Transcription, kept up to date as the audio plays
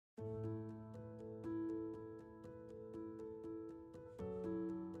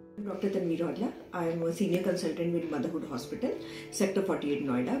I'm Dr. Tanveer Aujla. I am a senior consultant with Motherhood Hospital, Sector 48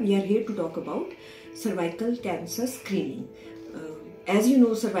 Noida. We are here to talk about cervical cancer screening. As you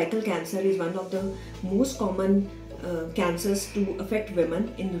know, cervical cancer is one of the most common cancers to affect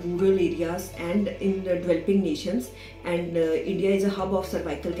women in rural areas and in the developing nations, and India is a hub of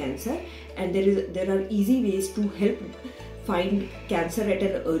cervical cancer, and there are easy ways to help find cancer at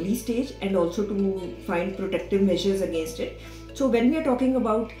an early stage and also to find protective measures against it. So when we are talking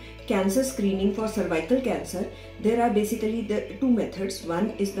about cancer screening for cervical cancer, there are basically the two methods. One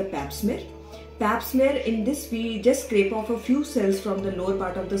is the pap smear. Pap smear, in this we just scrape off a few cells from the lower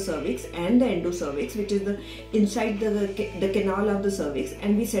part of the cervix and the endocervix, which is the inside the canal of the cervix,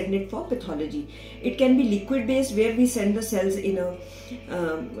 and we send it for pathology. It can be liquid based, where we send the cells in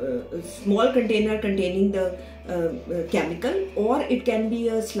a small container containing the chemical, or it can be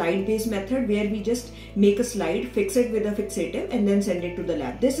a slide based method where we just make a slide, fix it with a fixative and then send it to the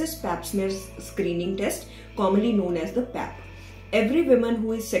lab. This is pap smear screening test, commonly known as the pap. Every woman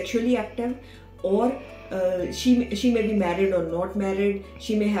who is sexually active, or she may be married or not married,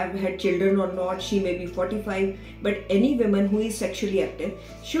 she may have had children or not, she may be 45, but any woman who is sexually active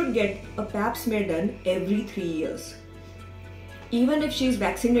should get a pap smear done every 3 years. Even if she is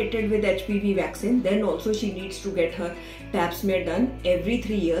vaccinated with HPV vaccine, then also she needs to get her pap smear done every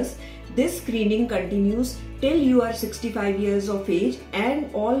 3 years. This screening continues till you are 65 years of age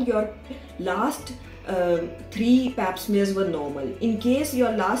and all your last 3 pap smears were normal. In case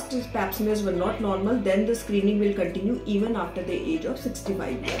your last pap smears were not normal, then the screening will continue even after the age of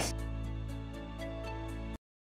 65 years.